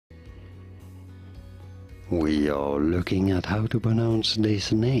We are looking at how to pronounce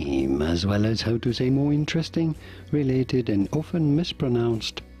this name, as well as how to say more interesting, related and often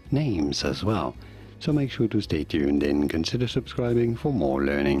mispronounced names as well. So make sure to stay tuned and consider subscribing for more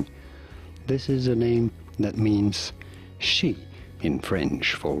learning. This is a name that means she in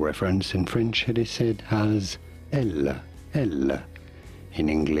French. For reference, in French it is said as elle, elle. In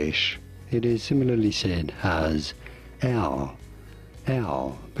English it is similarly said as elle,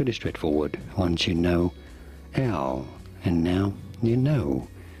 elle. Pretty straightforward once you know elle, and now you know.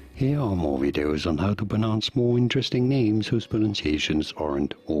 Here are more videos on how to pronounce more interesting names whose pronunciations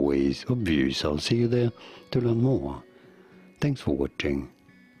aren't always obvious. I'll see you there to learn more. Thanks for watching.